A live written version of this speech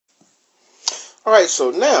Alright, so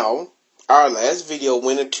now our last video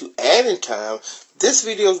went into adding time. This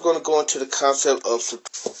video is going to go into the concept of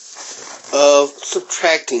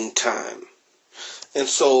subtracting time. And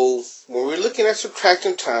so when we're looking at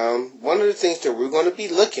subtracting time, one of the things that we're going to be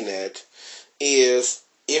looking at is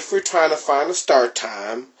if we're trying to find a start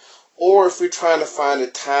time or if we're trying to find a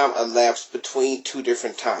time elapsed between two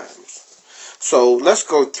different times. So let's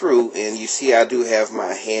go through, and you see I do have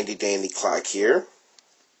my handy dandy clock here.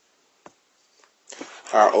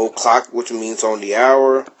 Our old clock, which means on the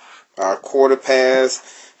hour, our quarter past,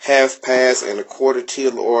 half past, and a quarter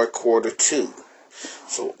till or a quarter to.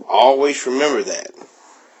 So always remember that.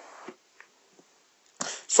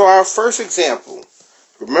 So our first example,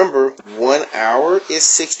 remember 1 hour is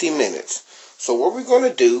 60 minutes. So what we're going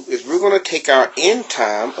to do is we're going to take our end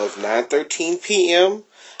time of 9:13 p.m.,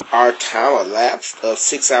 our time elapsed of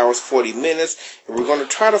 6 hours 40 minutes, and we're going to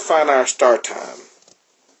try to find our start time.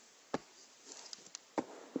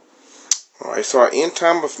 Alright, so our end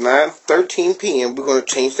time of 9:13 p.m., we're going to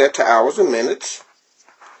change that to hours and minutes.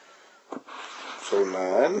 So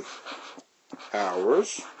 9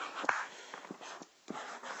 hours,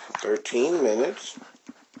 13 minutes,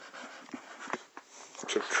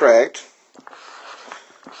 subtract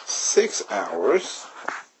 6 hours,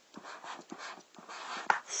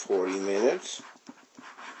 40 minutes.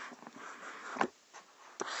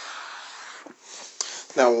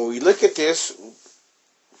 Now when we look at this,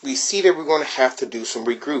 we see that we're going to have to do some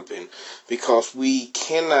regrouping because we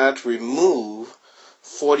cannot remove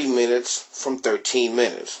 40 minutes from 13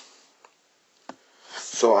 minutes.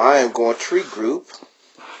 So I am going to regroup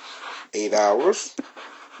 8 hours.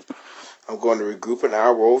 I'm going to regroup an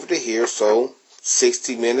hour over to here, so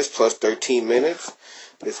 60 minutes plus 13 minutes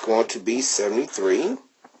is going to be 73.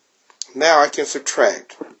 Now I can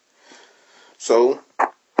subtract. So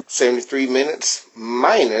 73 minutes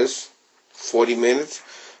minus 40 minutes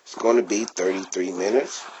is going to be 33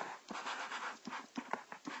 minutes.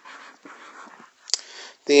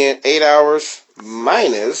 Then 8 hours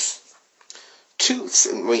minus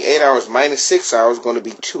 8 hours minus 6 hours is going to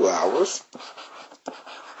be 2 hours.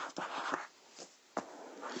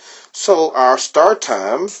 So our start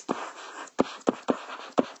time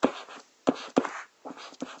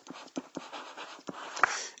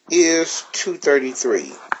is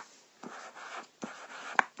 2:33.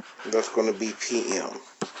 That's going to be p.m.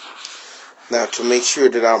 Now to make sure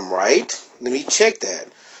that I'm right, let me check that.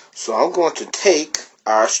 So I'm going to take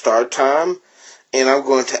our start time and I'm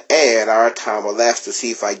going to add our time elapsed to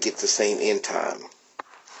see if I get the same end time.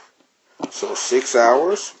 So 6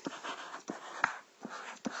 hours,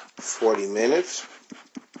 40 minutes,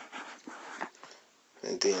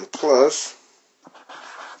 and then plus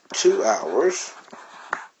 2 hours,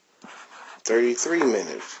 33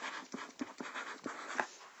 minutes.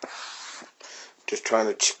 Just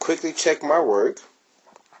trying to quickly check my work.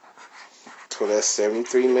 So that's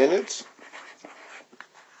 73 minutes.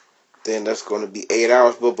 Then that's going to be 8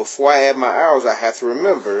 hours. But before I add my hours, I have to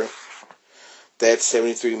remember that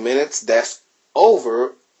 73 minutes, that's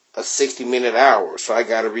over a 60-minute hour. So I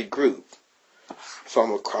got to regroup. So I'm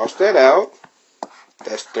going to cross that out.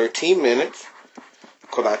 That's 13 minutes.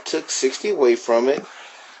 Because I took 60 away from it.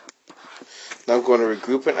 Now I'm going to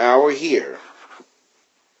regroup an hour here.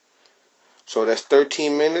 So that's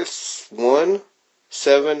 13 minutes, 1,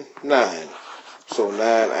 7, 9. So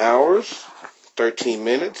 9 hours, 13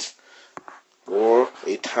 minutes, or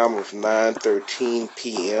a time of 9:13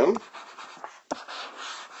 p.m.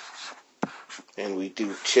 And we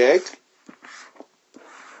do check.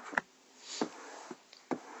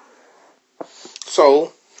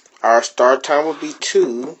 So our start time will be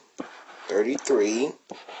 2:33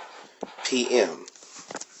 p.m.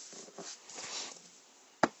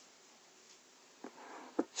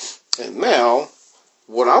 And now,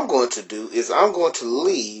 what I'm going to do is I'm going to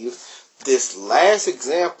leave this last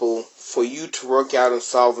example for you to work out and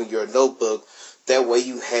solve in your notebook. That way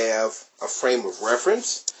you have a frame of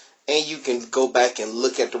reference and you can go back and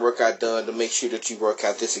look at the work I've done to make sure that you work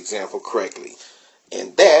out this example correctly.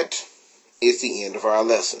 And that is the end of our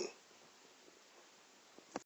lesson.